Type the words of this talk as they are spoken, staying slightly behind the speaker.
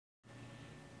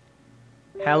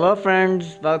Hello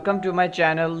friends, welcome to my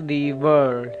channel The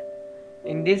World.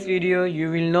 In this video you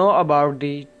will know about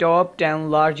the top 10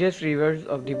 largest rivers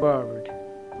of the world.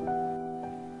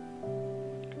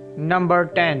 Number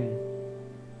 10.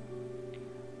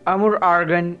 Amur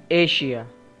Argan, Asia.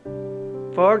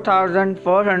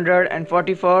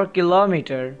 4,444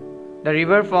 km. The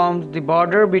river forms the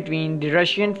border between the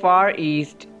Russian Far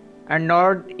East and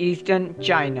northeastern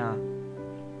China.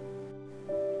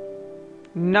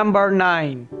 Number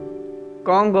 9.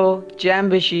 Congo,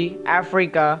 Chambishi,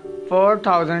 Africa,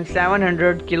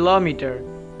 4,700 km.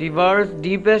 The world's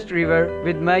deepest river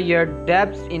with measured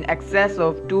depths in excess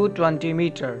of 220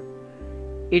 meters.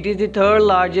 It is the third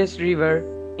largest river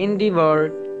in the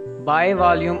world by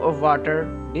volume of water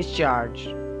discharge.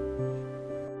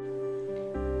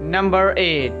 Number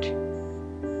 8.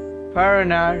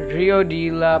 Paraná, Rio de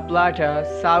la Plata,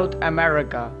 South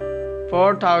America,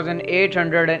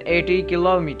 4,880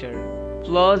 km.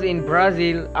 Flows in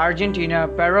Brazil, Argentina,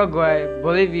 Paraguay,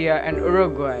 Bolivia and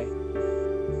Uruguay.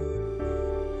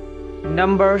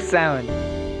 Number 7.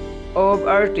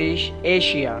 Ob-Irtish,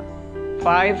 Asia,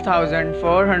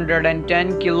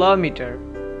 5,410 km.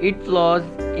 It flows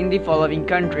in the following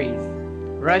countries: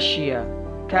 Russia,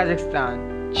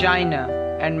 Kazakhstan, China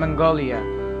and Mongolia.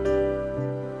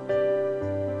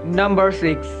 Number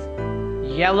 6.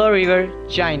 Yellow River,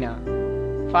 China,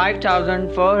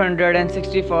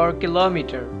 5,464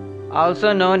 km,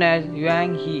 also known as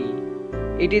Yangtze.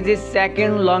 It is the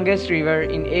second longest river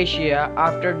in Asia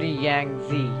after the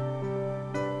Yangtze.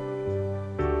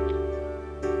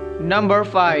 Number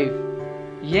 5.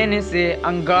 Yenisei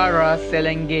Angara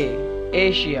Selenge,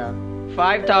 Asia,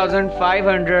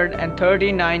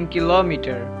 5,539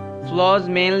 km, flows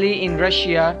mainly in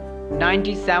Russia,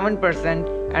 97%,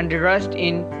 and the rest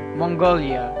in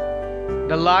Mongolia.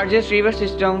 The largest river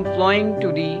system flowing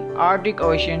to the Arctic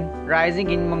Ocean, rising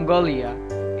in Mongolia.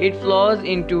 It flows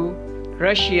into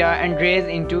Russia and drains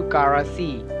into Kara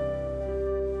Sea.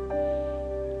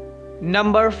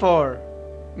 Number 4.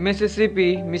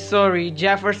 Mississippi, Missouri,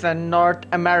 Jefferson, North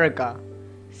America,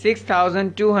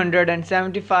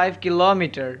 6,275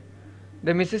 km.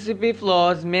 The Mississippi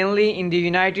flows mainly in the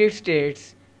United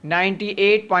States,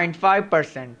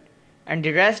 98.5%, and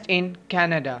the rest in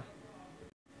Canada.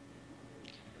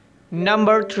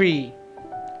 Number 3.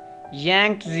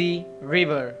 Yangtze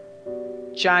River,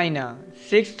 China,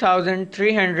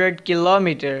 6,300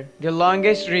 km, the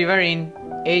longest river in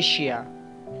Asia.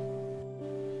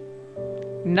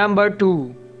 Number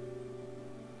 2.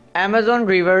 Amazon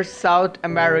River, South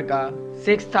America,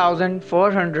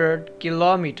 6,400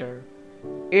 km.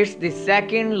 It's the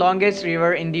second longest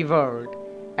river in the world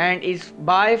and is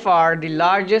by far the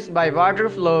largest by water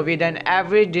flow, with an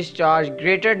average discharge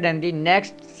greater than the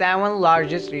next 7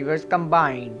 largest rivers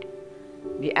combined.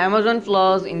 The Amazon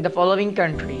flows in the following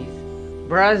countries: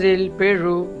 Brazil,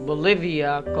 Peru,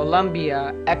 Bolivia,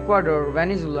 Colombia, Ecuador,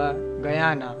 Venezuela,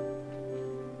 Guyana.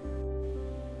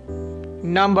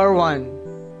 Number 1.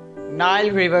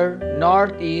 Nile River,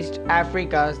 Northeast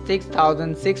Africa,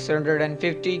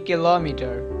 6,650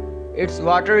 km. Its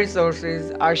water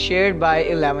resources are shared by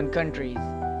 11 countries,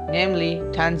 namely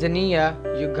Tanzania,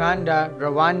 Uganda,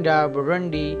 Rwanda,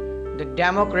 Burundi, the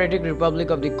Democratic Republic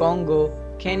of the Congo,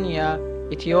 Kenya,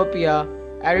 Ethiopia,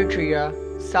 Eritrea,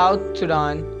 South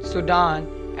Sudan, Sudan,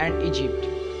 and Egypt.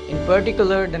 In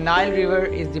particular, the Nile River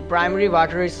is the primary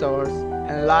water resource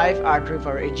and life artery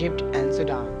for Egypt and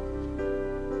Sudan.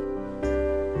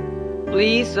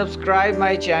 Please subscribe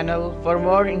my channel for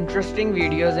more interesting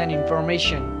videos and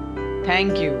information.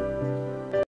 Thank you.